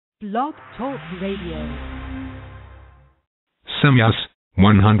Blog Talk Radio. Simius,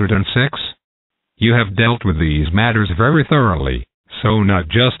 106. You have dealt with these matters very thoroughly, so not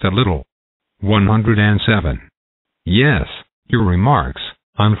just a little. 107. Yes, your remarks,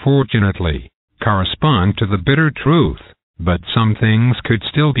 unfortunately, correspond to the bitter truth, but some things could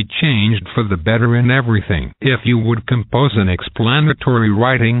still be changed for the better in everything if you would compose an explanatory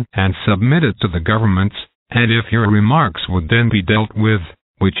writing and submit it to the governments, and if your remarks would then be dealt with,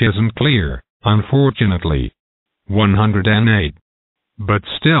 which isn't clear, unfortunately. 108. But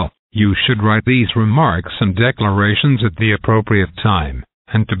still, you should write these remarks and declarations at the appropriate time,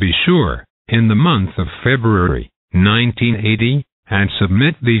 and to be sure, in the month of February, 1980, and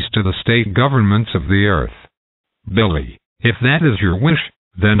submit these to the state governments of the earth. Billy, if that is your wish,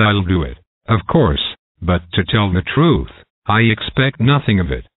 then I'll do it, of course, but to tell the truth, I expect nothing of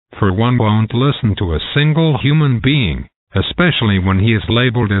it, for one won't listen to a single human being, especially when he is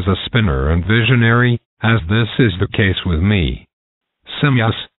labeled as a spinner and visionary, as this is the case with me.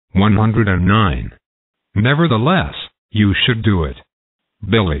 Simius, 109. Nevertheless, you should do it.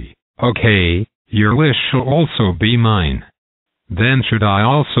 Billy, okay, your wish shall also be mine. Then should I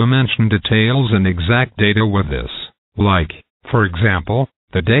also mention details and exact data with this, like, for example,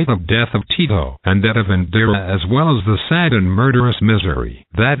 the date of death of Tito and that of Indira, as well as the sad and murderous misery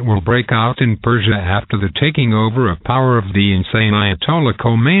that will break out in Persia after the taking over of power of the insane Ayatollah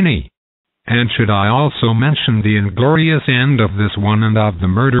Khomeini? And should I also mention the inglorious end of this one and of the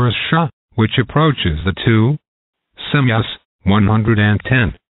murderous Shah, which approaches the two? Simius,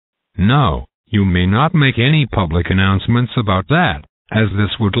 110. No, you may not make any public announcements about that, as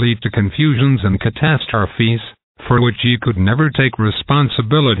this would lead to confusions and catastrophes, for which you could never take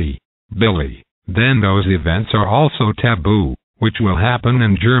responsibility, Billy. Then those events are also taboo, which will happen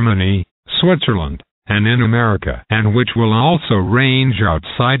in Germany, Switzerland, and in America, and which will also range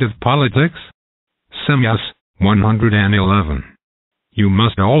outside of politics. Simius, 111. You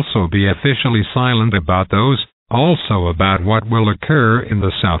must also be officially silent about those, also about what will occur in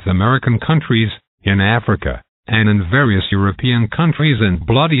the South American countries, in Africa, and in various European countries and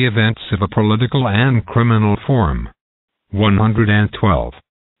bloody events of a political and criminal form. 112.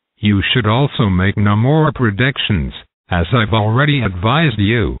 You should also make no more predictions, as I've already advised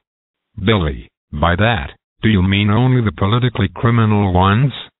you. Billy, by that, do you mean only the politically criminal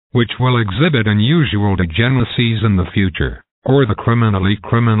ones, which will exhibit unusual degeneracies in the future, or the criminally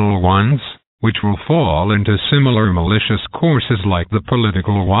criminal ones, which will fall into similar malicious courses like the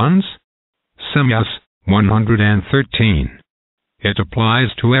political ones? Simius, 113. It applies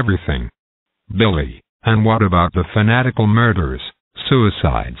to everything. Billy, and what about the fanatical murders,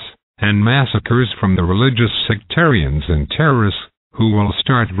 suicides, and massacres from the religious sectarians and terrorists who will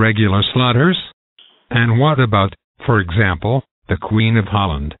start regular slaughters? And what about, for example, the Queen of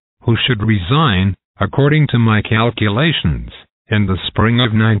Holland, who should resign, according to my calculations, in the spring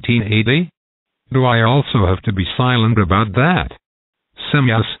of 1980? Do I also have to be silent about that?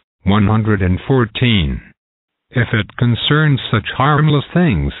 Simius, 114. If it concerns such harmless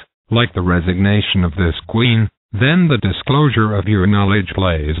things, like the resignation of this queen, then the disclosure of your knowledge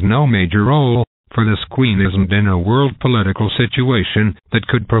plays no major role, for this queen isn't in a world political situation that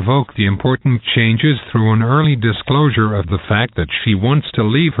could provoke the important changes through an early disclosure of the fact that she wants to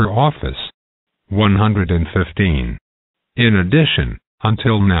leave her office. 115. In addition,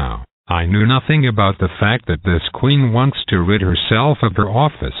 until now, I knew nothing about the fact that this queen wants to rid herself of her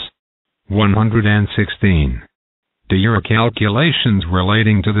office. 116. Do your calculations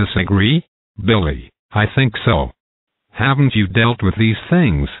relating to this agree, Billy? I think so. Haven't you dealt with these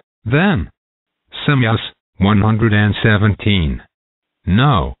things, then? Simius, 117.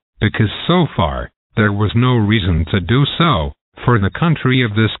 No, because so far, there was no reason to do so, for the country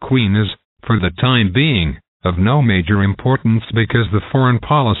of this queen is, for the time being, of no major importance because the foreign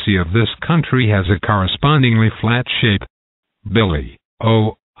policy of this country has a correspondingly flat shape. Billy,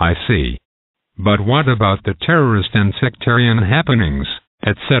 oh, I see. But what about the terrorist and sectarian happenings,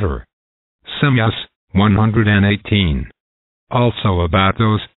 etc.? Simius, 118. Also about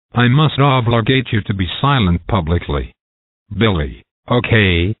those, I must obligate you to be silent publicly. Billy,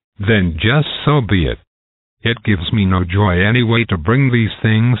 okay, then just so be it. It gives me no joy anyway to bring these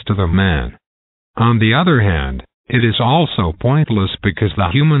things to the man. On the other hand, it is also pointless because the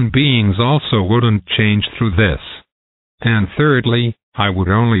human beings also wouldn't change through this. And thirdly, I would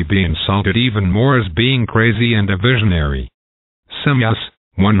only be insulted even more as being crazy and a visionary. Simius,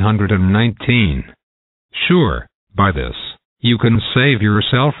 119. Sure, by this, you can save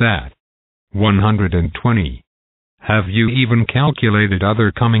yourself that. 120. Have you even calculated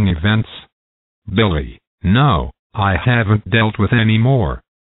other coming events? Billy, no, I haven't dealt with any more.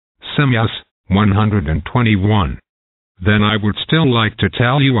 Yes, 121. Then I would still like to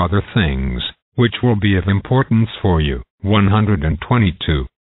tell you other things, which will be of importance for you. 122.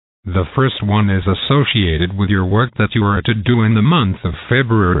 The first one is associated with your work that you are to do in the month of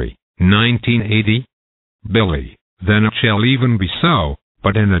February, 1980. Billy, then it shall even be so,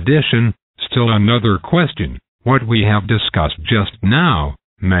 but in addition, still another question, what we have discussed just now,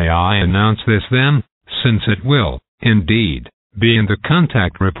 may I announce this then, since it will, indeed, be in the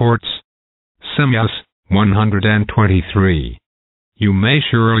contact reports? Yes, 123. You may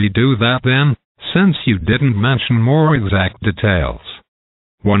surely do that then, since you didn't mention more exact details.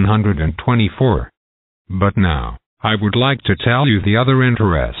 124. But now, I would like to tell you the other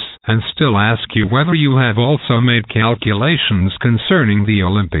interests, and still ask you whether you have also made calculations concerning the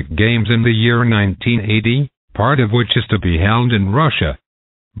Olympic Games in the year 1980, part of which is to be held in Russia.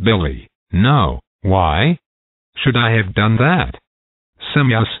 Billy, no, why? Should I have done that?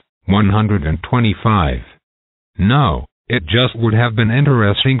 Yes, 125. No, it just would have been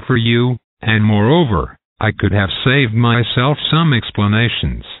interesting for you, and moreover, I could have saved myself some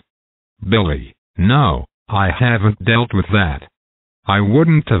explanations. Billy, no, I haven't dealt with that. I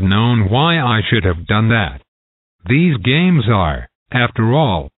wouldn't have known why I should have done that. These games are, after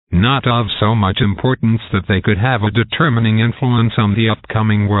all, not of so much importance that they could have a determining influence on the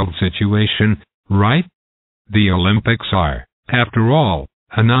upcoming world situation, right? The Olympics are, after all,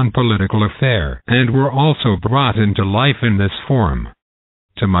 a non-political affair and were also brought into life in this form.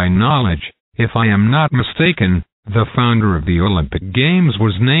 To my knowledge, if I am not mistaken, the founder of the Olympic Games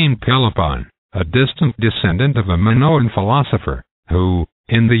was named Peloponne, a distant descendant of a Minoan philosopher, who,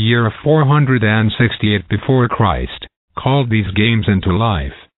 in the year 468 before Christ, called these games into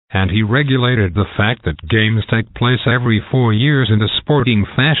life, and he regulated the fact that games take place every 4 years in a sporting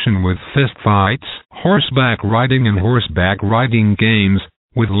fashion with fist fights, horseback riding and horseback riding games,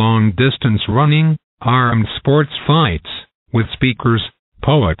 with long-distance running, armed sports fights, with speakers,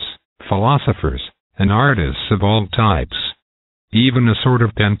 poets, philosophers, and artists of all types. Even a sort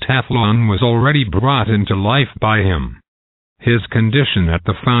of pentathlon was already brought into life by him. His condition at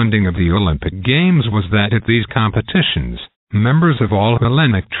the founding of the Olympic Games was that at these competitions, members of all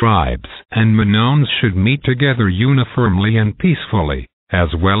Hellenic tribes and Minoans should meet together uniformly and peacefully, as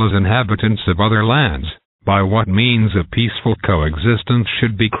well as inhabitants of other lands, by what means a peaceful coexistence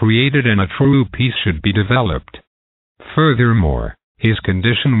should be created and a true peace should be developed. Furthermore, his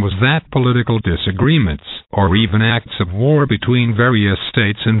condition was that political disagreements, or even acts of war between various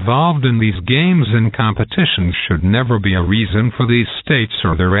states involved in these games and competitions should never be a reason for these states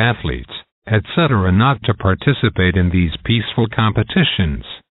or their athletes, etc. not to participate in these peaceful competitions.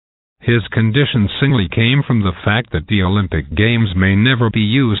 His condition singly came from the fact that the Olympic Games may never be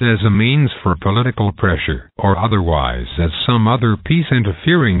used as a means for political pressure, or otherwise as some other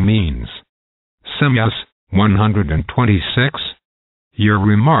peace-interfering means. Yes, 126. Your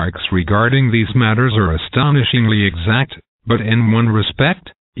remarks regarding these matters are astonishingly exact, but in one respect,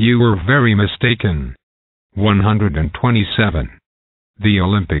 you were very mistaken. 127. The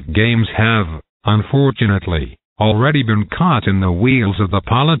Olympic Games have, unfortunately, already been caught in the wheels of the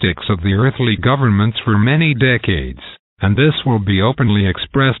politics of the earthly governments for many decades, and this will be openly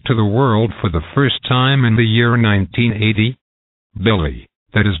expressed to the world for the first time in the year 1980. Billy,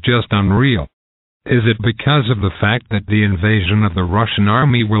 that is just unreal. Is it because of the fact that the invasion of the Russian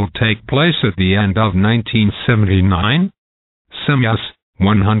army will take place at the end of 1979? Yes,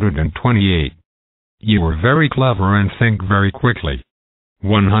 128. You are very clever and think very quickly.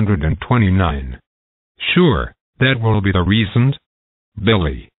 129. Sure, that will be the reason.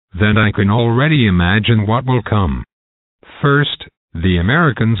 Billy, then I can already imagine what will come. First, the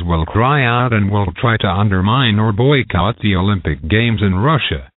Americans will cry out and will try to undermine or boycott the Olympic Games in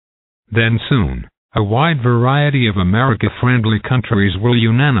Russia. Then soon, a wide variety of America-friendly countries will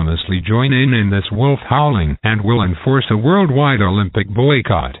unanimously join in this wolf howling and will enforce a worldwide Olympic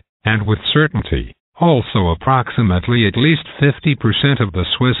boycott, and with certainty, also approximately at least 50% of the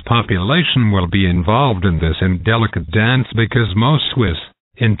Swiss population will be involved in this indelicate dance because most Swiss,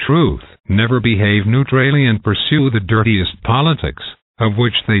 in truth, never behave neutrally and pursue the dirtiest politics, of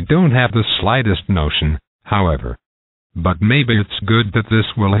which they don't have the slightest notion, however. But maybe it's good that this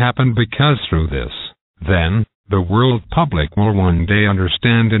will happen because through this, then, the world public will one day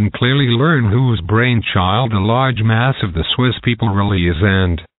understand and clearly learn whose brainchild a large mass of the Swiss people really is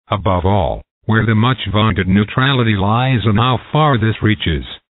and, above all, where the much-vaunted neutrality lies and how far this reaches.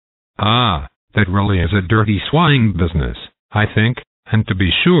 Ah, that really is a dirty swine business, I think, and to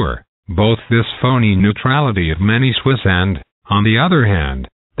be sure, both this phony neutrality of many Swiss and, on the other hand,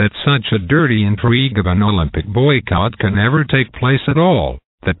 that such a dirty intrigue of an Olympic boycott can ever take place at all,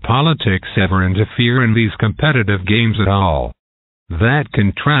 that politics ever interfere in these competitive games at all. That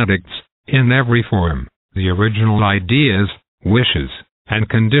contradicts, in every form, the original ideas, wishes, and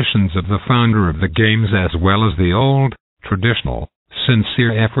conditions of the founder of the games, as well as the old, traditional,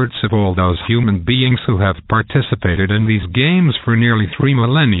 sincere efforts of all those human beings who have participated in these games for nearly 3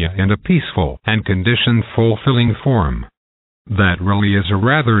 millennia in a peaceful and condition-fulfilling form. That really is a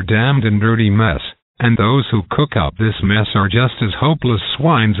rather damned and dirty mess, and those who cook up this mess are just as hopeless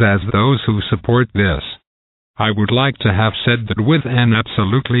swines as those who support this. I would like to have said that with an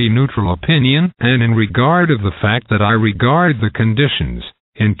absolutely neutral opinion, and in regard of the fact that I regard the conditions,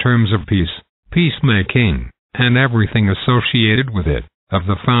 in terms of peace, peacemaking, and everything associated with it, of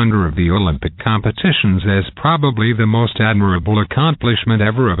the founder of the Olympic competitions as probably the most admirable accomplishment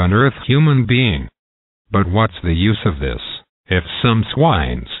ever of an Earth human being. But what's the use of this, if some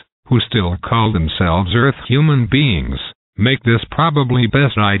swines, who still call themselves Earth human beings, make this probably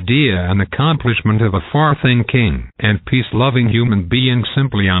best idea an accomplishment of a far-thinking and peace-loving human being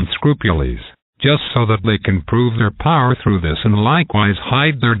simply unscrupulous, just so that they can prove their power through this and likewise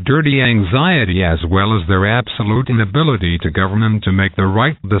hide their dirty anxiety as well as their absolute inability to govern them to make the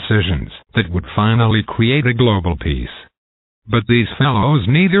right decisions that would finally create a global peace. But these fellows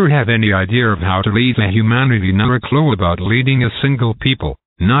neither have any idea of how to lead a humanity nor a clue about leading a single people,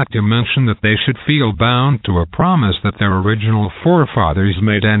 not to mention that they should feel bound to a promise that their original forefathers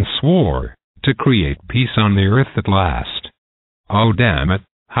made and swore, to create peace on the earth at last. Oh damn it,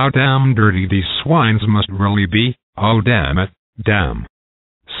 how damn dirty these swines must really be, oh damn it, damn.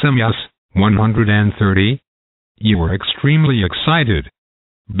 Semyas, 130. You were extremely excited.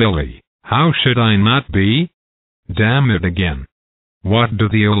 Billy, how should I not be? Damn it again. What do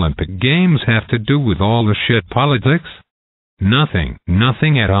the Olympic Games have to do with all the shit politics? Nothing,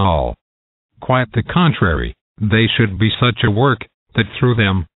 nothing at all. Quite the contrary, they should be such a work, that through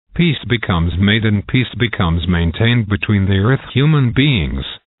them, peace becomes made and peace becomes maintained between the Earth human beings,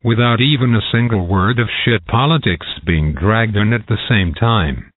 without even a single word of shit politics being dragged in at the same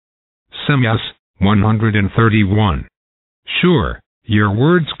time. Semyas, 131. Sure, your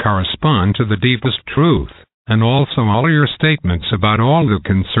words correspond to the deepest truth, and also all your statements about all the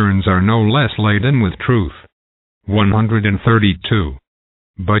concerns are no less laden with truth. 132.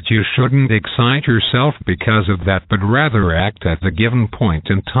 But you shouldn't excite yourself because of that, but rather act at the given point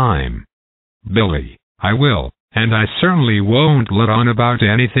in time. Billy, I will, and I certainly won't let on about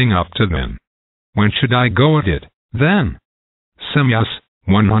anything up to then. When should I go at it, then? Semyas,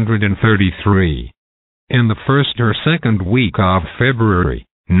 133. In the first or second week of February,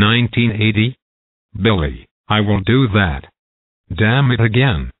 1980? Billy, I will do that. Damn it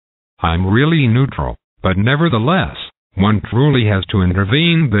again. I'm really neutral. But nevertheless, one truly has to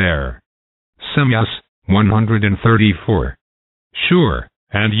intervene there. Semyas, 134. Sure,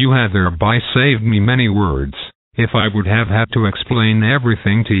 and you have thereby saved me many words, if I would have had to explain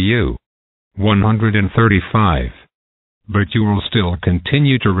everything to you. 135. But you will still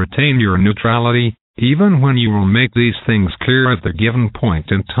continue to retain your neutrality, even when you will make these things clear at the given point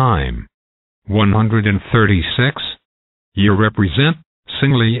in time. 136. You represent,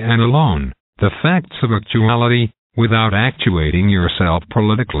 singly and alone, the facts of actuality, without actuating yourself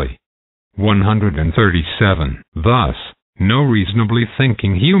politically. 137. Thus, no reasonably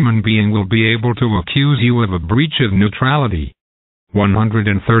thinking human being will be able to accuse you of a breach of neutrality.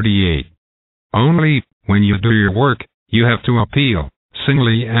 138. Only, when you do your work, you have to appeal,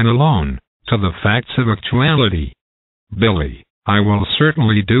 singly and alone, to the facts of actuality. Billy, I will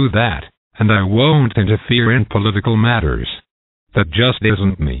certainly do that, and I won't interfere in political matters. That just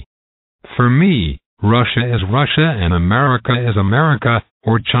isn't me. For me, Russia is Russia and America is America,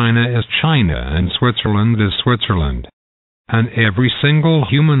 or China is China and Switzerland is Switzerland. And every single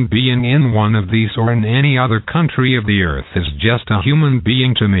human being in one of these or in any other country of the earth is just a human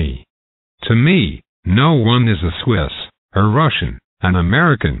being to me. To me, no one is a Swiss, a Russian, an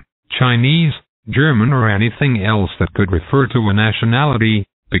American, Chinese, German or anything else that could refer to a nationality,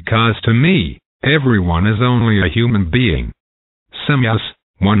 because to me, everyone is only a human being. Semyas,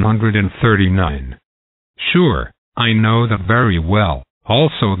 139. Sure, I know that very well,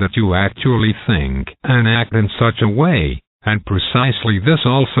 also that you actually think and act in such a way, and precisely this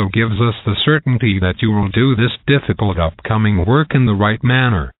also gives us the certainty that you will do this difficult upcoming work in the right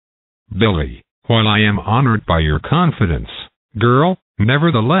manner. Billy, while I am honored by your confidence, girl,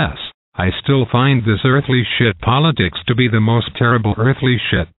 nevertheless, I still find this earthly shit politics to be the most terrible earthly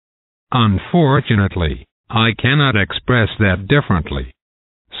shit. Unfortunately, I cannot express that differently.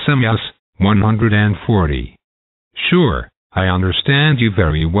 Semyas, 140. Sure, I understand you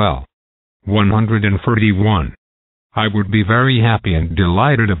very well. 141. I would be very happy and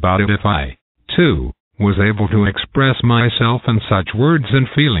delighted about it if I, too, was able to express myself in such words and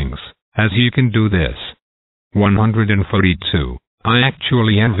feelings, as you can do this. 142. I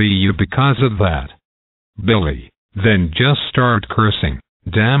actually envy you because of that. Billy. Then just start cursing,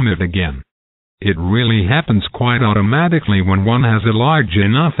 damn it again. It really happens quite automatically when one has a large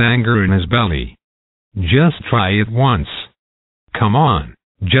enough anger in his belly. Just try it once. Come on,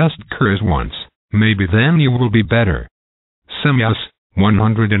 just curse once, maybe then you will be better. Semyas.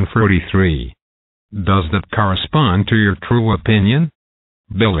 143. Does that correspond to your true opinion?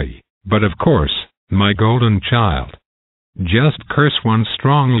 Billy. But of course, my golden child. Just curse once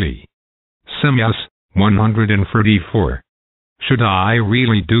strongly. Semyas. 144. Should I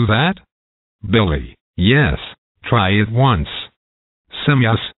really do that? Billy. Yes, try it once.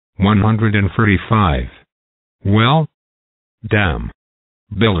 Semyas. 145. Well? Damn.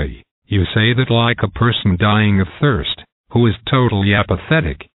 Billy, you say that like a person dying of thirst, who is totally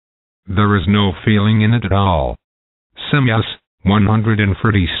apathetic. There is no feeling in it at all. Semyas.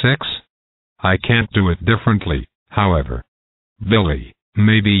 146. I can't do it differently, however. Billy,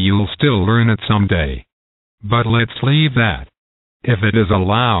 maybe you'll still learn it someday. But let's leave that. If it is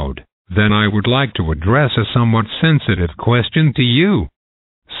allowed, then I would like to address a somewhat sensitive question to you.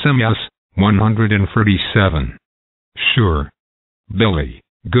 Semyas. 147. Sure. Billy,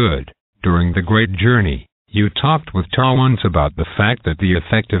 good. During the great journey, you talked with Tar once about the fact that the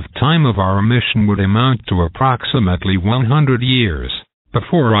effective time of our mission would amount to approximately 100 years,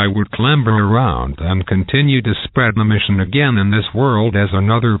 before I would clamber around and continue to spread the mission again in this world as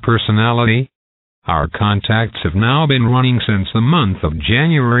another personality. Our contacts have now been running since the month of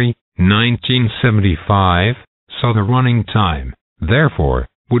January, 1975, so the running time, therefore,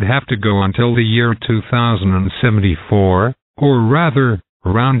 would have to go until the year 2074, or rather,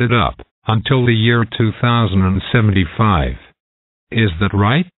 rounded up, until the year 2075. Is that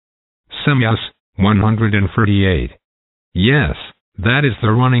right? Semyas. 138. Yes, that is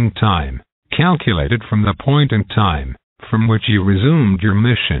the running time, calculated from the point in time from which you resumed your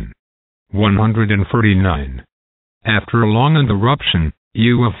mission. 149. After a long interruption,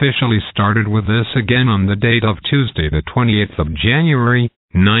 you officially started with this again on the date of Tuesday the 28th of January,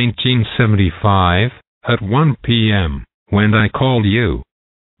 1975, at 1 p.m., when I called you.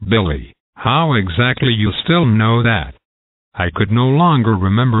 Billy, how exactly you still know that? I could no longer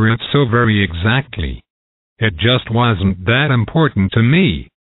remember it so very exactly. It just wasn't that important to me.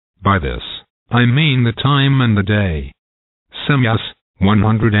 By this, I mean the time and the day. Semyas.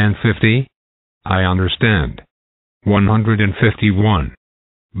 150. I understand. 151.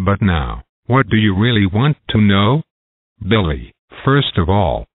 But now, what do you really want to know? Billy, first of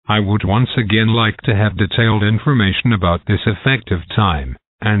all, I would once again like to have detailed information about this effective time,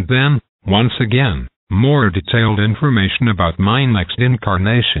 and then, once again, more detailed information about my next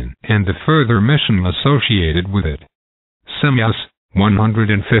incarnation and the further mission associated with it. Semyas.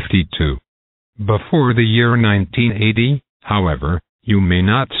 152. Before the year 1980, however, you may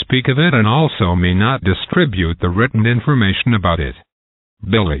not speak of it and also may not distribute the written information about it.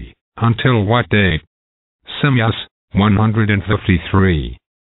 Billy, until what date? Semyas. 153.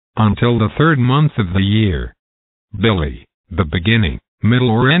 Until the third month of the year. Billy, the beginning, middle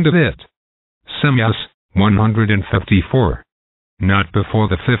or end of it. Semyas. 154. Not before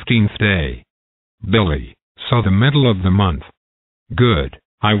the 15th day. Billy, so the middle of the month. Good,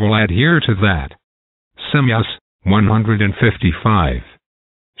 I will adhere to that. Semyas. 155.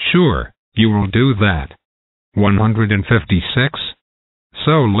 Sure, you will do that. 156.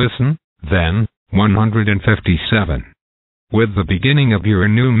 So listen, then, 157. With the beginning of your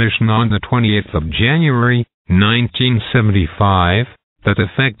new mission on the 28th of January, 1975, that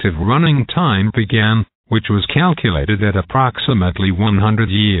effective running time began, which was calculated at approximately 100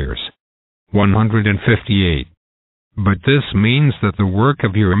 years. 158. But this means that the work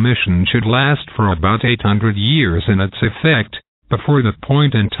of your mission should last for about 800 years in its effect, before the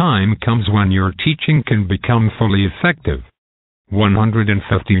point in time comes when your teaching can become fully effective.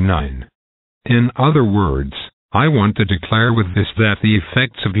 159. In other words, I want to declare with this that the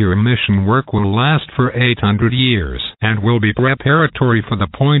effects of your mission work will last for 800 years and will be preparatory for the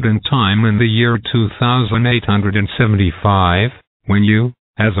point in time in the year 2875, when you,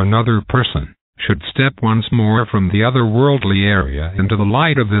 as another person, should step once more from the otherworldly area into the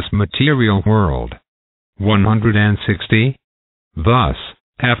light of this material world. 160. Thus,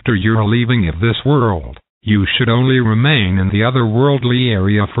 after your leaving of this world, you should only remain in the otherworldly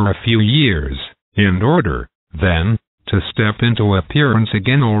area for a few years, in order, then, to step into appearance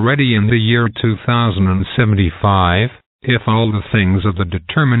again already in the year 2075, if all the things of the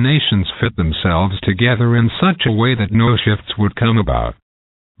determinations fit themselves together in such a way that no shifts would come about.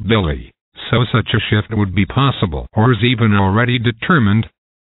 Billy, so such a shift would be possible or is even already determined.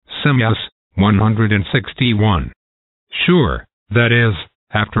 Yes, 161. Sure, that is,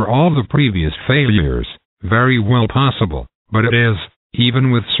 after all the previous failures, very well possible, but it is,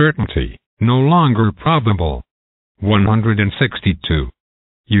 even with certainty, no longer probable. 162.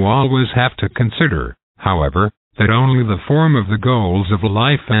 You always have to consider, however, that only the form of the goals of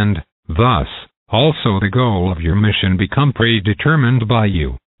life and, thus, also the goal of your mission become predetermined by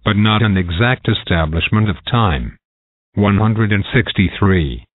you, but not an exact establishment of time.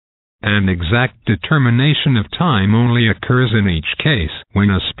 163. An exact determination of time only occurs in each case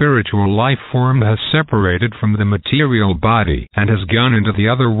when a spiritual life form has separated from the material body and has gone into the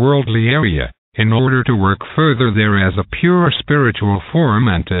otherworldly area, in order to work further there as a pure spiritual form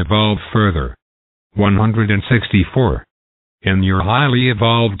and to evolve further. 164. In your highly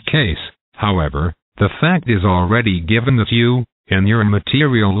evolved case, however, the fact is already given that you, in your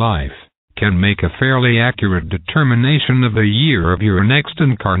material life, can make a fairly accurate determination of the year of your next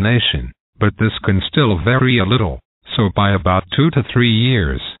incarnation, but this can still vary a little, so by about 2 to 3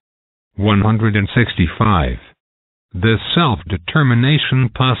 years. 165. This self-determination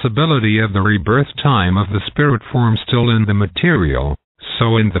possibility of the rebirth time of the spirit form still in the material,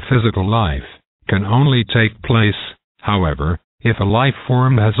 so in the physical life, can only take place, however, if a life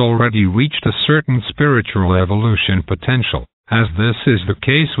form has already reached a certain spiritual evolution potential, as this is the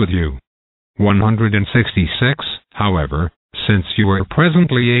case with you. 166. However, since you are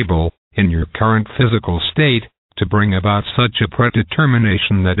presently able, in your current physical state, to bring about such a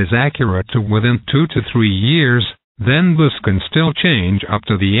predetermination that is accurate to within 2 to 3 years, then this can still change up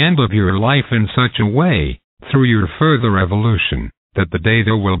to the end of your life in such a way, through your further evolution, that the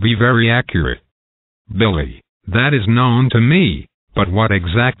data will be very accurate. Billy, that is known to me, but what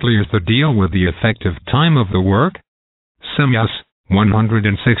exactly is the deal with the effective time of the work? Yes,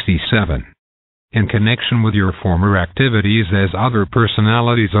 167. In connection with your former activities as other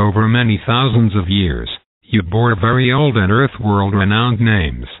personalities over many thousands of years, you bore very old and earth-world renowned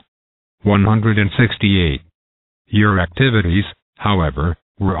names. 168. Your activities, however,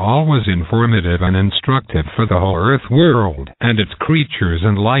 were always informative and instructive for the whole earth world and its creatures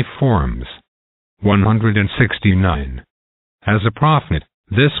and life forms. 169. As a prophet,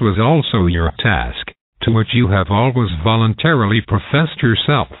 this was also your task, to which you have always voluntarily professed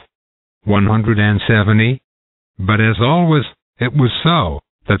yourself. 170. But as always, it was so,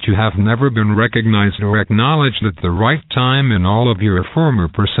 that you have never been recognized or acknowledged at the right time in all of your former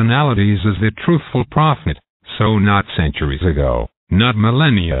personalities as the truthful prophet, so not centuries ago, not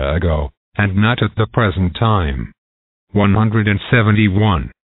millennia ago, and not at the present time.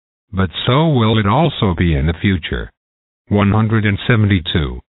 171. But so will it also be in the future.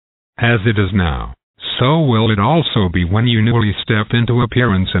 172. As it is now, so will it also be when you newly step into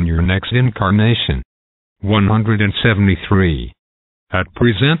appearance in your next incarnation. 173. At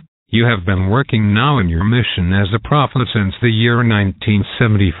present, you have been working now in your mission as a prophet since the year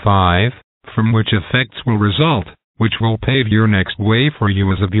 1975, from which effects will result, which will pave your next way for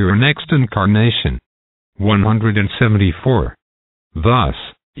you as of your next incarnation. 174. Thus,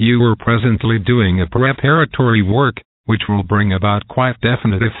 you are presently doing a preparatory work, which will bring about quite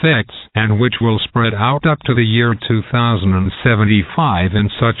definite effects, and which will spread out up to the year 2075 in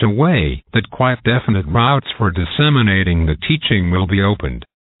such a way that quite definite routes for disseminating the teaching will be opened.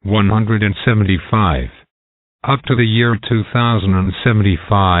 175. Up to the year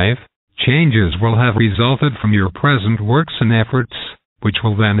 2075, changes will have resulted from your present works and efforts, which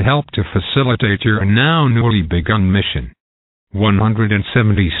will then help to facilitate your now newly begun mission.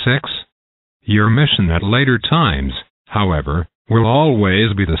 176. Your mission at later times, however, will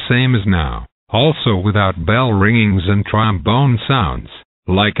always be the same as now, also without bell ringings and trombone sounds,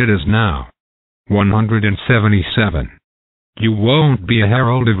 like it is now. 177. You won't be a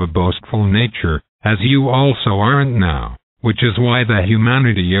herald of a boastful nature, as you also aren't now, which is why the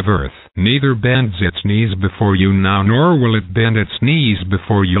humanity of Earth neither bends its knees before you now nor will it bend its knees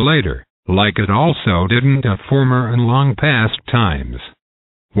before you later, like it also didn't at former and long past times.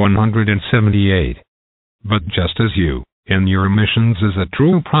 178. But just as you, in your missions as a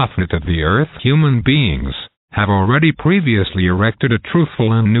true prophet of the earth, human beings have already previously erected a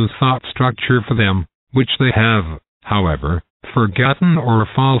truthful and new thought structure for them, which they have, however, forgotten or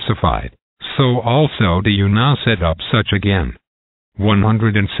falsified, so also do you now set up such again.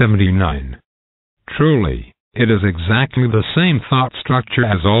 179. Truly, it is exactly the same thought structure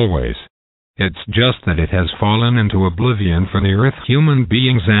as always. It's just that it has fallen into oblivion for the earth human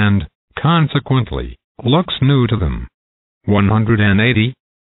beings and, consequently, looks new to them. 180.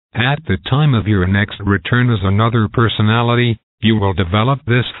 At the time of your next return as another personality, you will develop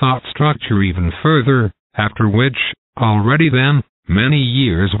this thought structure even further, after which, already then, many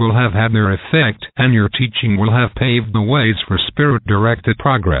years will have had their effect and your teaching will have paved the ways for spirit-directed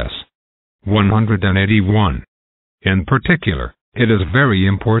progress. 181. In particular, it is very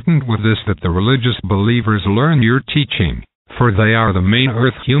important with this that the religious believers learn your teaching, for they are the main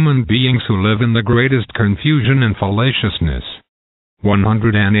earth human beings who live in the greatest confusion and fallaciousness.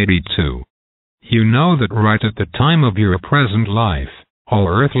 182. You know that right at the time of your present life, all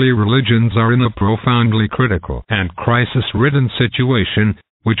earthly religions are in a profoundly critical and crisis-ridden situation,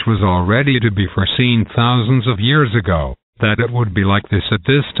 which was already to be foreseen thousands of years ago, that it would be like this at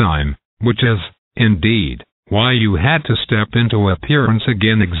this time, which is, indeed, why you had to step into appearance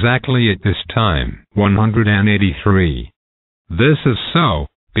again exactly at this time. 183. This is so,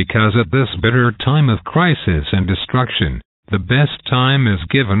 because at this bitter time of crisis and destruction, the best time is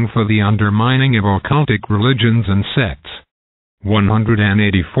given for the undermining of occultic religions and sects.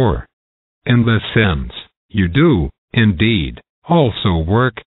 184. In this sense, you do, indeed, also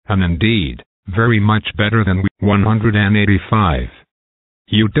work, and indeed, very much better than we. 185.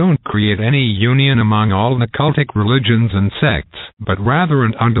 You don't create any union among all the cultic religions and sects, but rather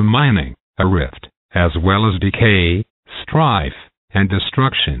an undermining, a rift, as well as decay, strife, and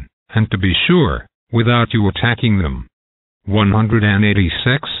destruction, and to be sure, without you attacking them.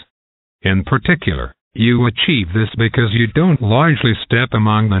 186. In particular, you achieve this because you don't largely step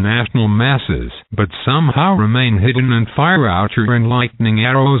among the national masses, but somehow remain hidden and fire out your enlightening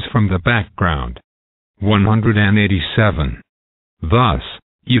arrows from the background. 187. Thus,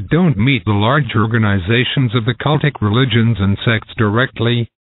 you don't meet the large organizations of the cultic religions and sects directly.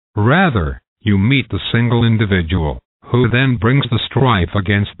 Rather, you meet the single individual, who then brings the strife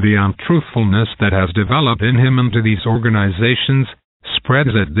against the untruthfulness that has developed in him into these organizations,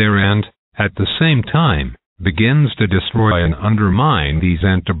 spreads at their end, at the same time, begins to destroy and undermine these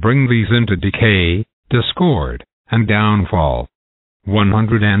and to bring these into decay, discord, and downfall.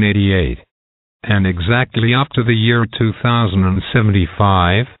 188. And exactly up to the year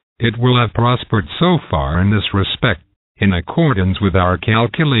 2075, it will have prospered so far in this respect, in accordance with our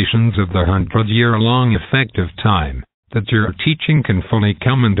calculations of the 100-year-long effective time, that your teaching can fully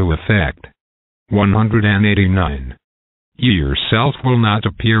come into effect. 189. You yourself will not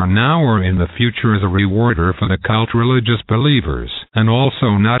appear now or in the future as a rewarder for the cult religious believers, and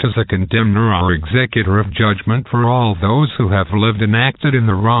also not as a condemner or executor of judgment for all those who have lived and acted in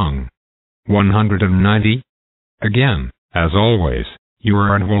the wrong. 190. Again, as always, you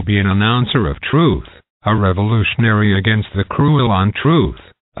are and will be an announcer of truth, a revolutionary against the cruel untruth,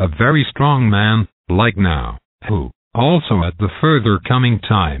 a very strong man, like now, who, also at the further coming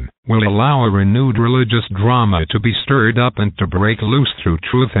time, will allow a renewed religious drama to be stirred up and to break loose through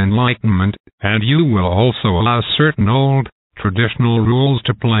truth enlightenment, and you will also allow certain old, traditional rules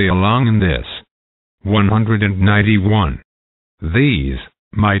to play along in this. 191. These,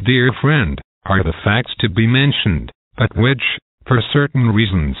 my dear friend, are the facts to be mentioned, but which, for certain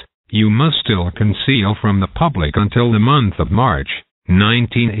reasons, you must still conceal from the public until the month of March,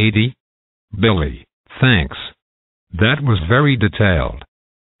 1980. Billy, thanks. That was very detailed.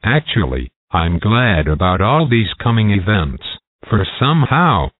 Actually, I'm glad about all these coming events, for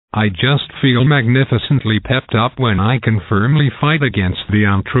somehow, I just feel magnificently pepped up when I can firmly fight against the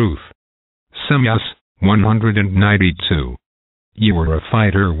untruth. Semyas, 192. You were a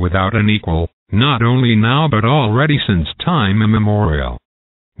fighter without an equal, not only now but already since time immemorial.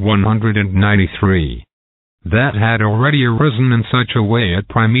 193. That had already arisen in such a way at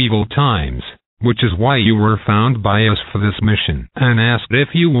primeval times, which is why you were found by us for this mission, and asked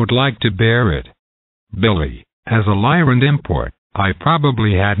if you would like to bear it. Billy, as a Lyran import, I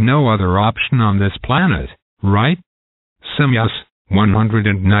probably had no other option on this planet, right? Semyas,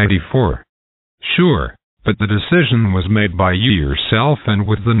 194. Sure, but the decision was made by you yourself and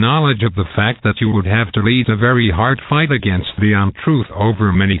with the knowledge of the fact that you would have to lead a very hard fight against the untruth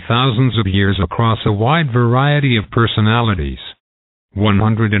over many thousands of years across a wide variety of personalities.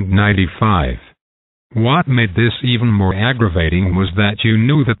 195. What made this even more aggravating was that you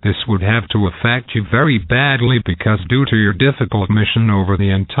knew that this would have to affect you very badly because due to your difficult mission over the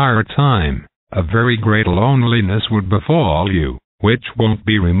entire time, a very great loneliness would befall you, which won't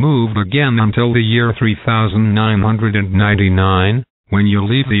be removed again until the year 3999, when you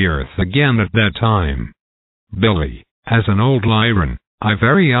leave the Earth again at that time. Billy, as an old Lyran, I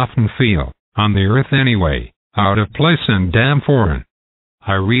very often feel, on the Earth anyway, out of place and damn foreign.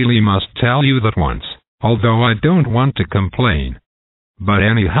 I really must tell you that once, although I don't want to complain. But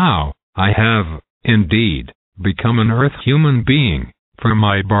anyhow, I have, indeed, become an Earth human being, for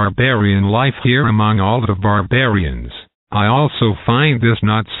my barbarian life here among all the barbarians. I also find this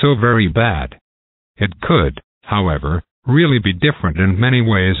not so very bad. It could, however, really be different in many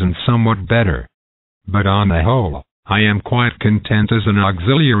ways and somewhat better. But on the whole, I am quite content as an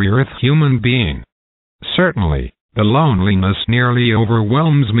auxiliary Earth human being. Certainly, the loneliness nearly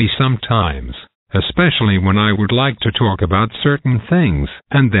overwhelms me sometimes, especially when I would like to talk about certain things,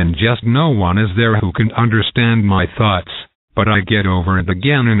 and then just no one is there who can understand my thoughts, but I get over it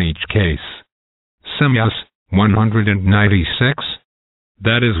again in each case. Semius, 196.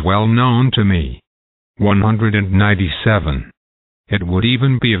 That is well known to me. 197. It would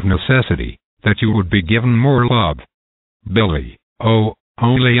even be of necessity that you would be given more love. Billy, oh,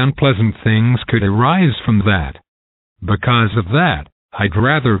 only unpleasant things could arise from that. Because of that, I'd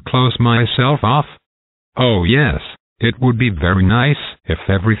rather close myself off. Oh yes, it would be very nice if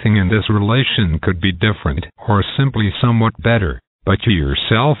everything in this relation could be different or simply somewhat better, but you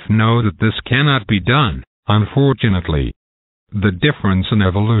yourself know that this cannot be done, unfortunately. The difference in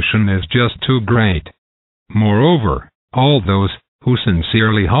evolution is just too great. Moreover, all those who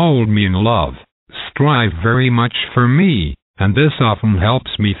sincerely hold me in love strive very much for me, and this often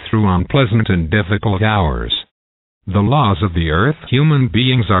helps me through unpleasant and difficult hours. The laws of the Earth human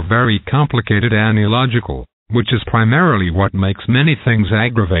beings are very complicated and illogical, which is primarily what makes many things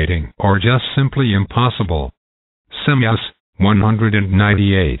aggravating or just simply impossible. Semius,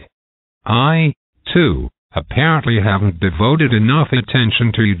 198. I, too, apparently haven't devoted enough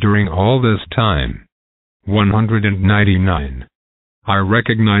attention to you during all this time. 199. I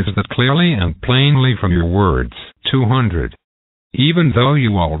recognize that clearly and plainly from your words. 200. Even though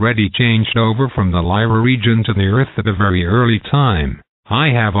you already changed over from the Lyra region to the Earth at a very early time, I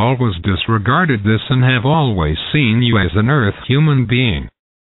have always disregarded this and have always seen you as an Earth human being.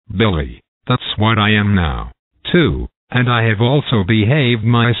 Billy, that's what I am now, too, and I have also behaved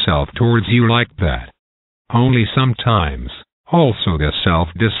myself towards you like that. Only sometimes, also the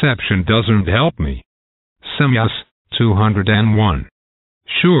self-deception doesn't help me. Semius, 201.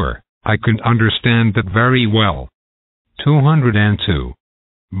 Sure, I can understand that very well. 202.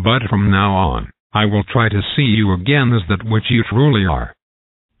 But from now on, I will try to see you again as that which you truly are.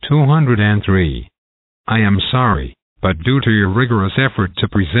 203. I am sorry, but due to your rigorous effort to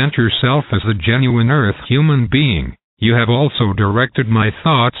present yourself as a genuine Earth human being, you have also directed my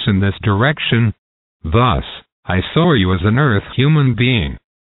thoughts in this direction. Thus, I saw you as an Earth human being.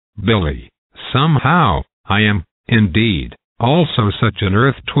 Billy, somehow, I am, indeed, also such an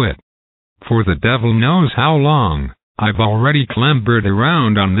Earth twit. For the devil knows how long I've already clambered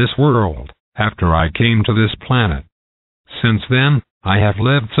around on this world, after I came to this planet. Since then, I have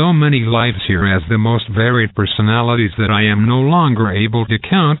lived so many lives here as the most varied personalities that I am no longer able to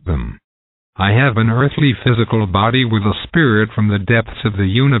count them. I have an earthly physical body with a spirit from the depths of the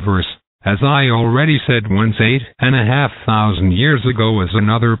universe, as I already said once 8,500 years ago as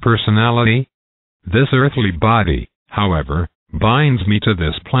another personality. This earthly body, however, binds me to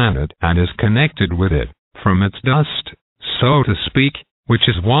this planet and is connected with it from its dust, so to speak, which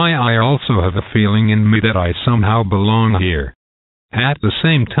is why I also have a feeling in me that I somehow belong here. At the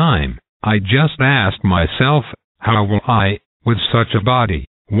same time, I just asked myself, how will I, with such a body,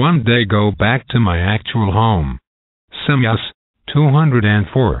 one day go back to my actual home? Semius,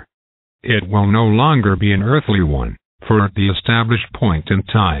 204. It will no longer be an earthly one, for at the established point in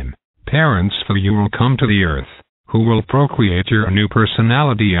time, parents for you will come to the Earth, who will procreate your new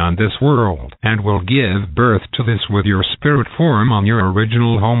personality on this world and will give birth to this with your spirit form on your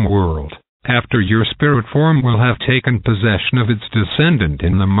original home world, after your spirit form will have taken possession of its descendant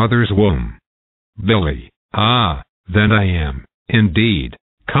in the mother's womb. Billy, then I am, indeed,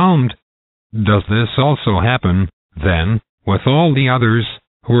 calmed. Does this also happen, then, with all the others,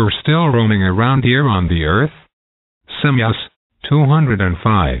 who are still roaming around here on the Earth? Semius,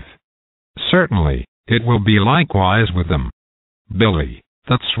 205. Certainly, it will be likewise with them. Billy,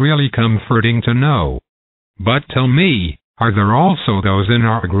 that's really comforting to know. But tell me, are there also those in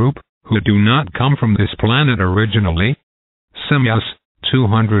our group who do not come from this planet originally? Semius,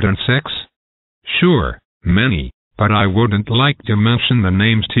 206. Sure, many, but I wouldn't like to mention the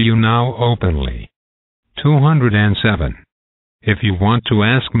names to you now openly. 207. If you want to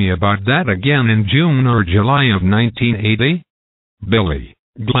ask me about that again in June or July of 1980? Billy,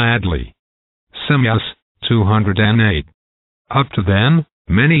 gladly. Semius, 208. Up to then,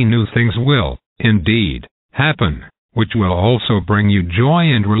 many new things will, indeed, happen, which will also bring you joy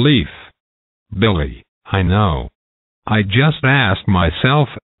and relief. Billy, I know. I just asked myself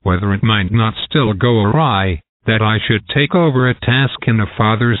whether it might not still go awry, that I should take over a task in a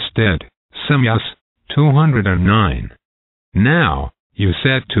father's stead. Semius, 209. Now, you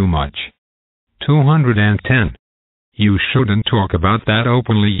said too much. 210. You shouldn't talk about that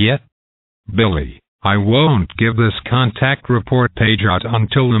openly yet. Billy, I won't give this contact report page out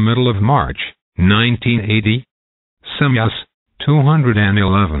until the middle of March, 1980. Yes,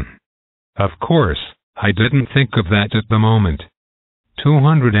 211. Of course, I didn't think of that at the moment.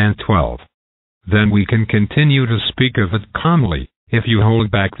 212. Then we can continue to speak of it calmly, if you hold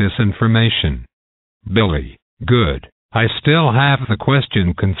back this information. Billy, good. I still have the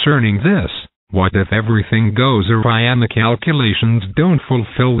question concerning this. What if everything goes awry and the calculations don't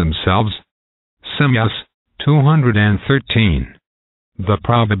fulfill themselves? Yes, 213. The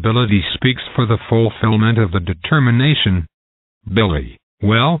probability speaks for the fulfillment of the determination. Billy,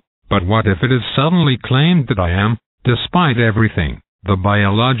 well, but what if it is suddenly claimed that I am, despite everything, the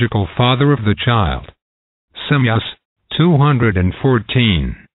biological father of the child? Yes,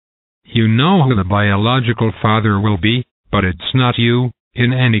 214. You know who the biological father will be, but it's not you,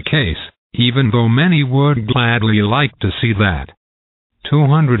 in any case, even though many would gladly like to see that.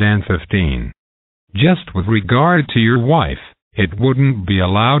 215. Just with regard to your wife, it wouldn't be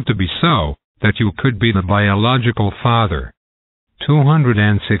allowed to be so, that you could be the biological father.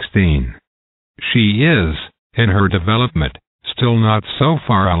 216. She is, in her development, still not so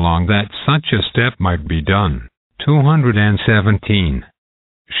far along that such a step might be done. 217.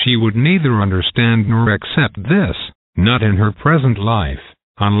 She would neither understand nor accept this, not in her present life,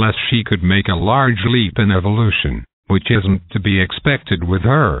 unless she could make a large leap in evolution, which isn't to be expected with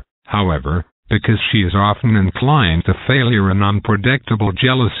her, however, because she is often inclined to failure and unpredictable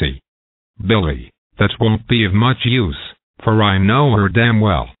jealousy. Billy, that won't be of much use, for I know her damn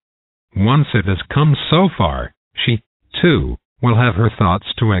well. Once it has come so far, she, too, will have her thoughts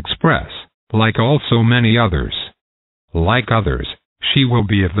to express, like also many others. Like others, she will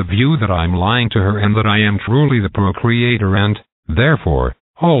be of the view that I'm lying to her and that I am truly the procreator and, therefore,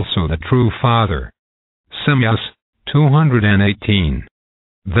 also the true father. Yes, 218.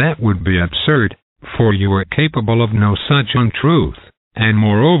 That would be absurd, for you are capable of no such untruth, and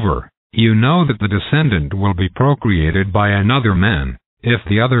moreover, you know that the descendant will be procreated by another man, if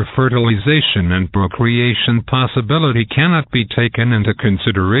the other fertilization and procreation possibility cannot be taken into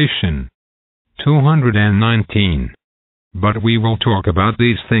consideration. 219. But we will talk about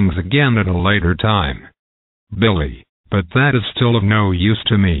these things again at a later time. Billy, but that is still of no use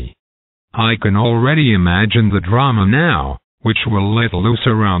to me. I can already imagine the drama now, which will let loose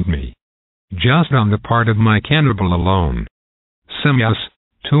around me. Just on the part of my cannibal alone. Yes,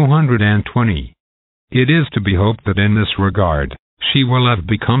 220. It is to be hoped that in this regard, she will have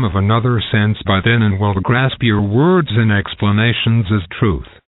become of another sense by then and will grasp your words and explanations as truth.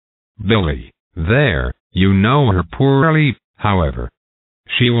 Billy, there, you know her poorly, however.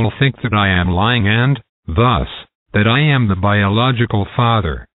 She will think that I am lying and, thus, that I am the biological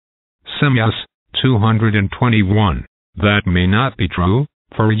father. Yes, 221. That may not be true,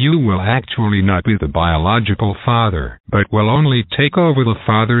 for you will actually not be the biological father, but will only take over the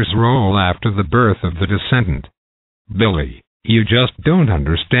father's role after the birth of the descendant. Billy, you just don't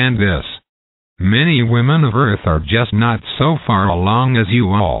understand this. Many women of Earth are just not so far along as you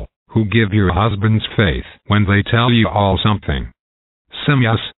all, who give your husbands faith when they tell you all something.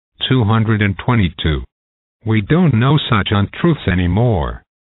 Yes, 222. We don't know such untruths anymore.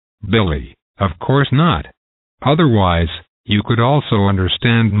 Billy, of course not. Otherwise, you could also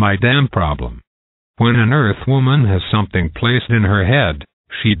understand my damn problem. When an Earth woman has something placed in her head,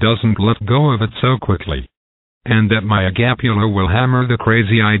 she doesn't let go of it so quickly. And that my agapula will hammer the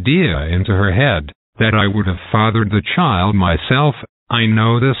crazy idea into her head, that I would have fathered the child myself, I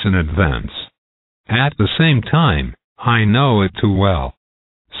know this in advance. At the same time, I know it too well.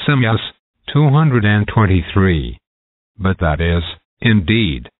 Yes, 223. But that is,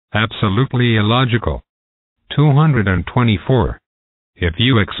 indeed, absolutely illogical. 224. If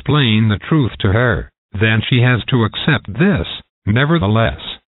you explain the truth to her, then she has to accept this, nevertheless.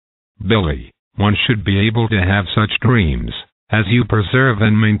 Billy, one should be able to have such dreams, as you preserve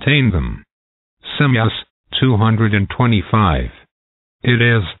and maintain them. Yes, 225. It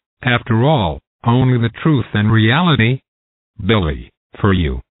is, after all, only the truth and reality. Billy, for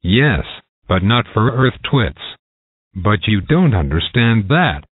you, yes, but not for Earth twits. But you don't understand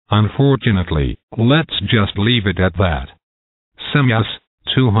that. Unfortunately, let's just leave it at that. Yes,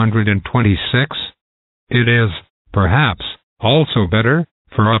 226. It is, perhaps, also better,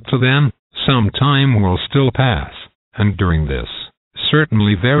 for up to then, some time will still pass, and during this,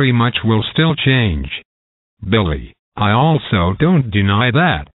 certainly very much will still change. Billy, I also don't deny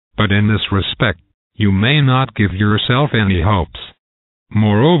that, but in this respect, you may not give yourself any hopes.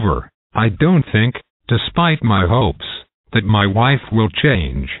 Moreover, I don't think, despite my hopes that my wife will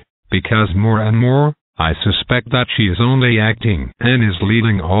change, because more and more, I suspect that she is only acting and is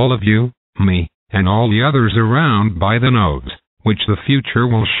leading all of you, me, and all the others around by the nose, which the future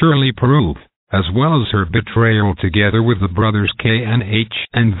will surely prove, as well as her betrayal together with the brothers K and H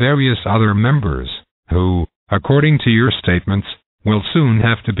and various other members, who, according to your statements, will soon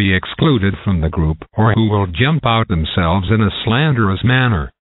have to be excluded from the group or who will jump out themselves in a slanderous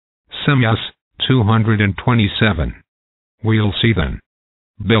manner. Semyas 227. We'll see then.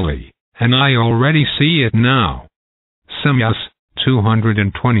 Billy, and I already see it now. Semyas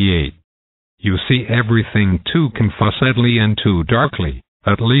 228. You see everything too confusedly and too darkly,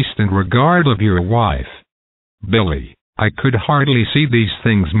 at least in regard of your wife. Billy, I could hardly see these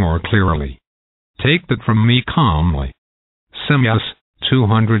things more clearly. Take that from me calmly. Semyas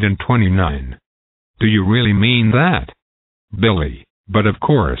 229. Do you really mean that? Billy, but of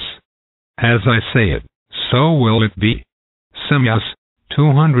course. As I say it, so will it be. Semyas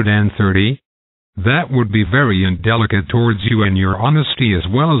 230. That would be very indelicate towards you and your honesty as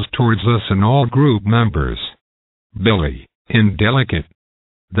well as towards us and all group members. Billy, indelicate.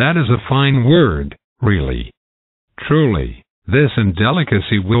 That is a fine word, really. Truly, this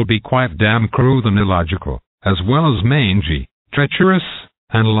indelicacy will be quite damn crude and illogical, as well as mangy, treacherous,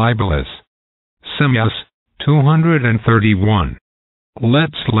 and libelous. Semyas 231.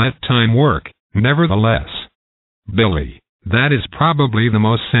 Let's let time work, nevertheless. Billy, that is probably the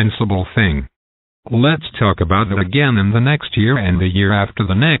most sensible thing. Let's talk about it again in the next year and the year after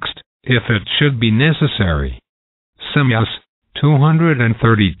the next, if it should be necessary. Semyas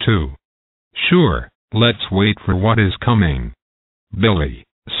 232. Sure, let's wait for what is coming. Billy,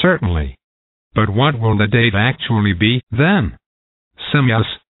 certainly. But what will the date actually be, then? Semyas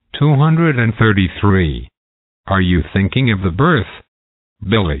 233. Are you thinking of the birth?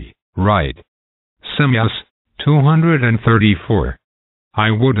 Billy, right. Semyas 234. I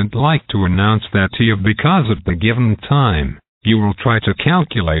wouldn't like to announce that to you because at the given time, you will try to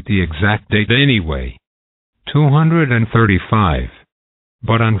calculate the exact date anyway. 235.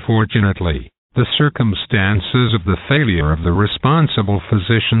 But unfortunately, the circumstances of the failure of the responsible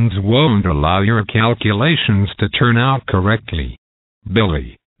physicians won't allow your calculations to turn out correctly.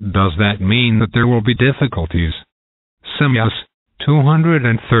 Billy, does that mean that there will be difficulties? Semyas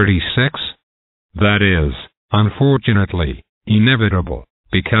 236. That is, unfortunately, inevitable,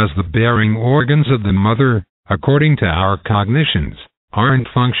 because the bearing organs of the mother, according to our cognitions, aren't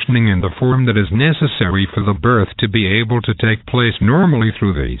functioning in the form that is necessary for the birth to be able to take place normally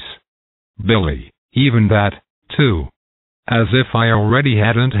through these. Billy, even that, too. As if I already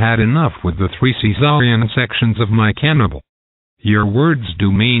hadn't had enough with the 3 cesarean sections of my cannibal. Your words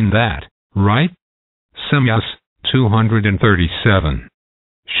do mean that, right? Semyas 237.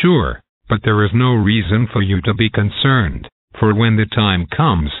 Sure, but there is no reason for you to be concerned, for when the time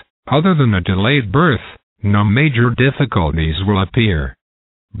comes, other than a delayed birth, no major difficulties will appear.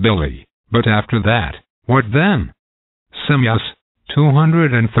 Billy, but after that, what then? Semyas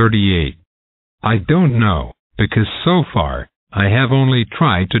 238. I don't know, because so far, I have only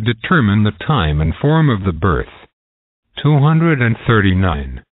tried to determine the time and form of the birth.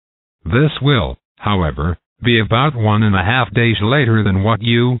 239. This will, however, be about 1.5 days later than what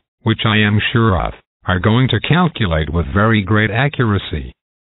you, which I am sure of, are going to calculate with very great accuracy.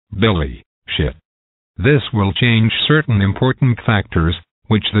 Billy, shit. This will change certain important factors,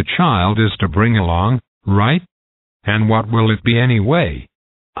 which the child is to bring along, right? And what will it be anyway?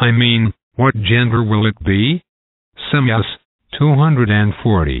 I mean, what gender will it be? Semyas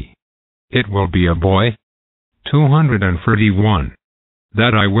 240. It will be a boy. 241.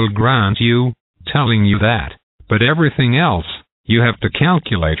 That I will grant you, telling you that, but everything else, you have to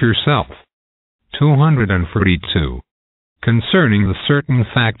calculate yourself. 242. Concerning the certain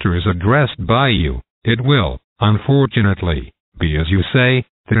factors addressed by you, it will, unfortunately, be as you say,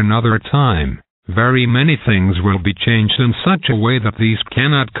 that another time, very many things will be changed in such a way that these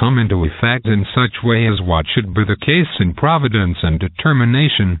cannot come into effect in such way as what should be the case in providence and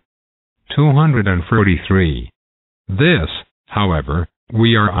determination. 243. This, however,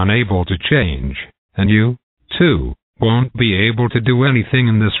 we are unable to change, and you, too, won't be able to do anything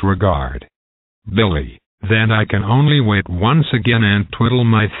in this regard. Billy, then I can only wait once again and twiddle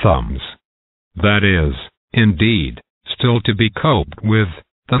my thumbs. That is, indeed, still to be coped with,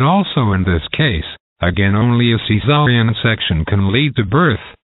 that also in this case, again only a cesarean section can lead to birth.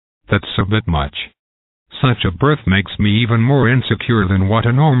 That's a bit much. Such a birth makes me even more insecure than what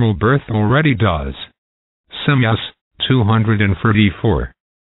a normal birth already does. Semyas 234.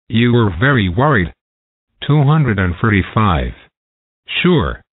 You were very worried. 235.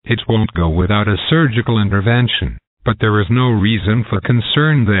 Sure, It won't go without a surgical intervention, but there is no reason for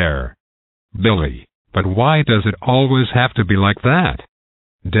concern there. Billy, but why does it always have to be like that?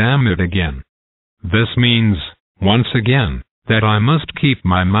 Damn it again. This means, once again, that I must keep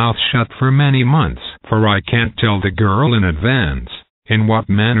my mouth shut for many months, for I can't tell the girl in advance in what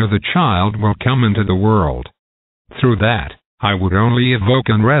manner the child will come into the world. Through that, I would only evoke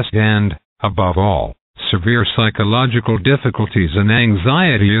unrest and, above all, severe psychological difficulties and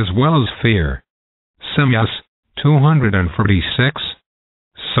anxiety as well as fear. Yes, 246.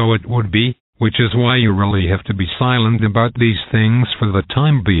 So it would be, which is why you really have to be silent about these things for the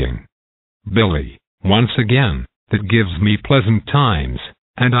time being. Billy, once again, that gives me pleasant times,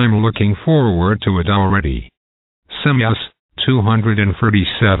 and I'm looking forward to it already. Yes,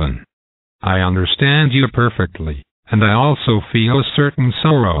 237. I understand you perfectly, and I also feel a certain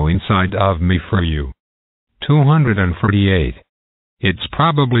sorrow inside of me for you. 248. It's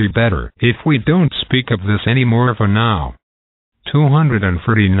probably better if we don't speak of this anymore for now.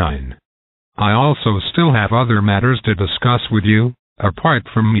 249. I also still have other matters to discuss with you, apart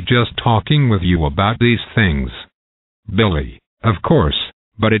from me just talking with you about these things. Billy, of course,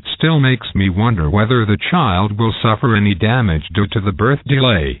 but it still makes me wonder whether the child will suffer any damage due to the birth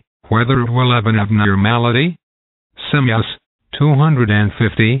delay, whether it will have an abnormality. Yes,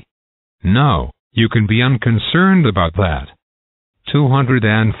 250. No, you can be unconcerned about that.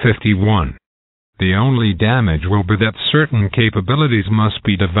 251. The only damage will be that certain capabilities must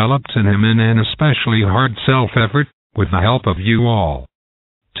be developed in him in an especially hard self-effort, with the help of you all.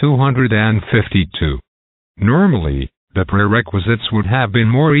 252. Normally, the prerequisites would have been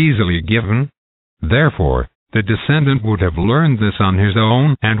more easily given. Therefore, the descendant would have learned this on his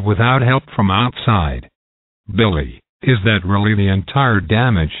own and without help from outside. Billy, is that really the entire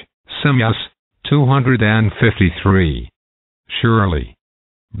damage? Yes, 253. Surely.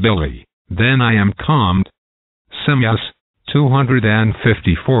 Billy, then I am calmed. Yes,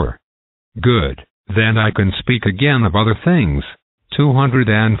 254. Good, then I can speak again of other things.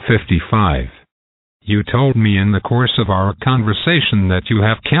 255. You told me in the course of our conversation that you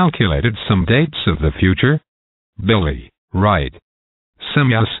have calculated some dates of the future. Billy, right.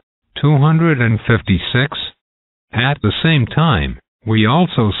 Yes, 256. At the same time, we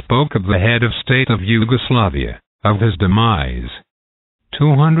also spoke of the head of state of Yugoslavia, of his demise.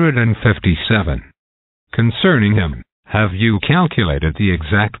 257. Concerning him, have you calculated the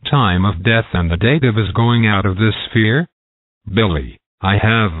exact time of death and the date of his going out of this sphere? Billy, I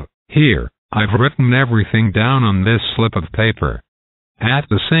have, here, I've written everything down on this slip of paper. At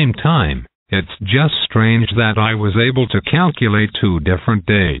the same time, it's just strange that I was able to calculate two different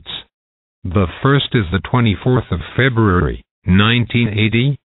dates. The first is the 24th of February,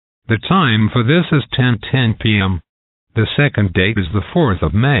 1980. The time for this is 10:10 p.m. The second date is the 4th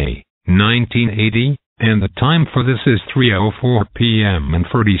of May, 1980, and the time for this is 3:04 p.m. and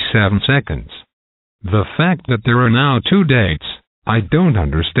 47 seconds. The fact that there are now two dates, I don't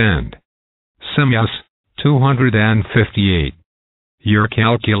understand. Yes, 258. Your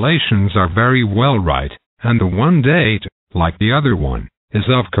calculations are very well right, and the one date, like the other one, is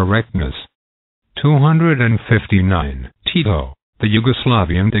of correctness. 259. Tito, the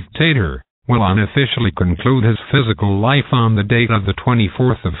Yugoslavian dictator, will unofficially conclude his physical life on the date of the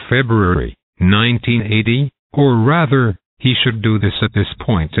 24th of February, 1980, or rather, he should do this at this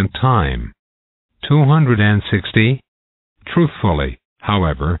point in time. 260. Truthfully,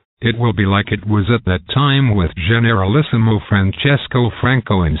 however, it will be like it was at that time with Generalissimo Francesco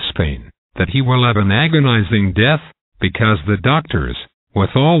Franco in Spain, that he will have an agonizing death, because the doctors,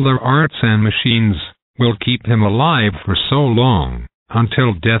 with all their arts and machines, will keep him alive for so long,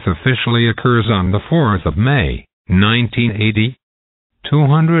 until death officially occurs on the 4th of May, 1980.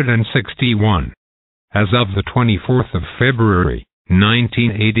 261. As of the 24th of February,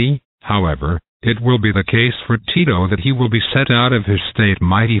 1980, however, it will be the case for Tito that he will be set out of his state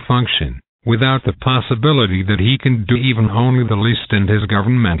mighty function, without the possibility that he can do even only the least in his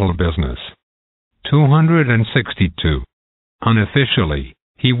governmental business. 262. Unofficially,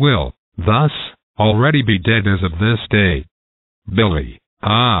 he will, thus, already be dead as of this date. Billy,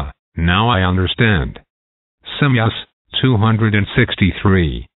 now I understand. Yes,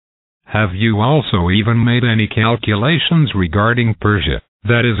 263. Have you also even made any calculations regarding Persia,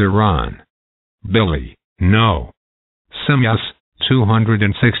 that is Iran? Billy, no. Yes,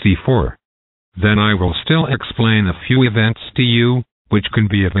 264. Then I will still explain a few events to you, which can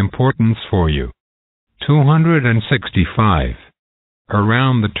be of importance for you. 265.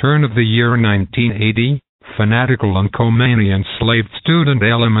 Around the turn of the year 1980, fanatical and Khomeini-enslaved student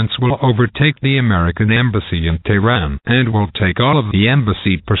elements will overtake the American embassy in Tehran and will take all of the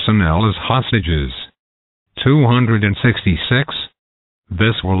embassy personnel as hostages. 266.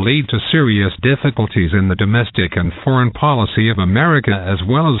 This will lead to serious difficulties in the domestic and foreign policy of America, as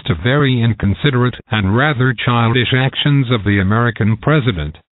well as to very inconsiderate and rather childish actions of the American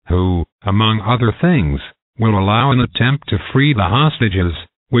president, who, among other things, will allow an attempt to free the hostages,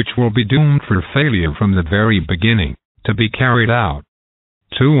 which will be doomed for failure from the very beginning, to be carried out.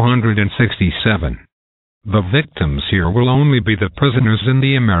 267. The victims here will only be the prisoners in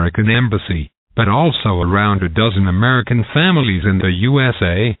the American embassy, but also around a dozen American families in the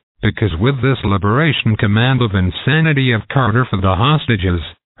USA, because with this liberation command of insanity of Carter for the hostages,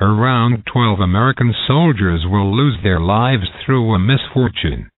 around 12 American soldiers will lose their lives through a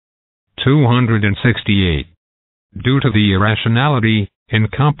misfortune. 268. Due to the irrationality,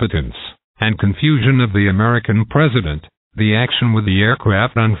 incompetence, and confusion of the American president, the action with the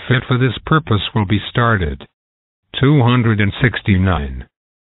aircraft unfit for this purpose will be started. 269.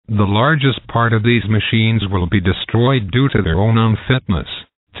 The largest part of these machines will be destroyed due to their own unfitness,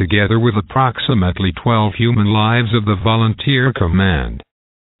 together with approximately 12 human lives of the volunteer command.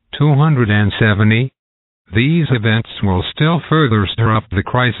 270. These events will still further stir up the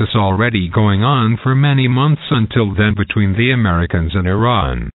crisis already going on for many months until then between the Americans and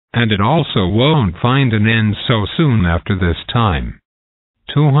Iran, and it also won't find an end so soon after this time.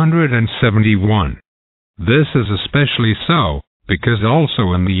 271. This is especially so, because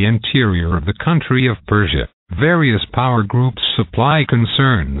also in the interior of the country of Persia, various power groups supply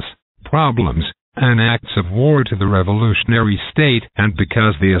concerns, problems, and acts of war to the revolutionary state, and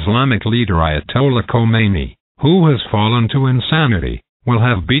because the Islamic leader Ayatollah Khomeini, who has fallen to insanity, will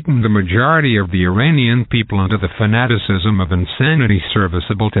have beaten the majority of the Iranian people into the fanaticism of insanity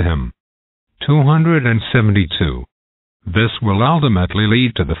serviceable to him. 272. This will ultimately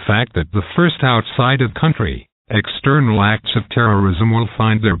lead to the fact that the first outside of country, external acts of terrorism will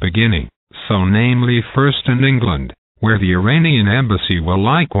find their beginning, so namely first in England, where the Iranian embassy will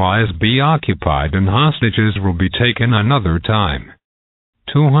likewise be occupied and hostages will be taken another time.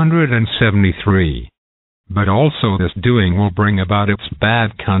 273. But also this doing will bring about its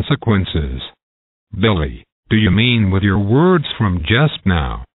bad consequences. Billy, do you mean with your words from just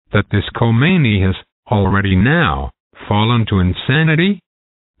now, that this Khomeini has, already now, fallen to insanity?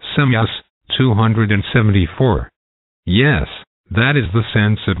 Semyas, 274. Yes, that is the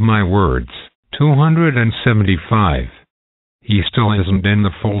sense of my words. 275. He still isn't in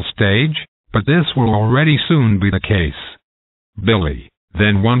the full stage, but this will already soon be the case. Billy,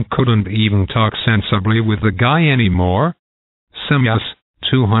 then one couldn't even talk sensibly with the guy anymore? Semyas,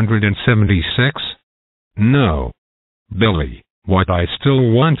 276. No. Billy, what I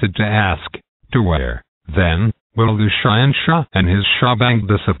still wanted to ask, to where, then, will the Shah and his shebang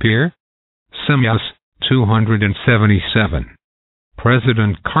disappear? Semyas, 277.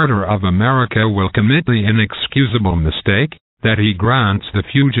 President Carter of America will commit the inexcusable mistake that he grants the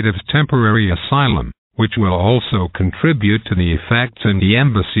fugitives temporary asylum, which will also contribute to the effects in the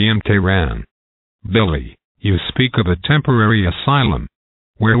embassy in Tehran. Billy, you speak of a temporary asylum.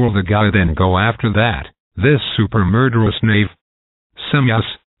 Where will the guy then go after that, this super murderous knave?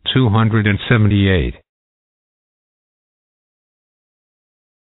 Semyas, 278.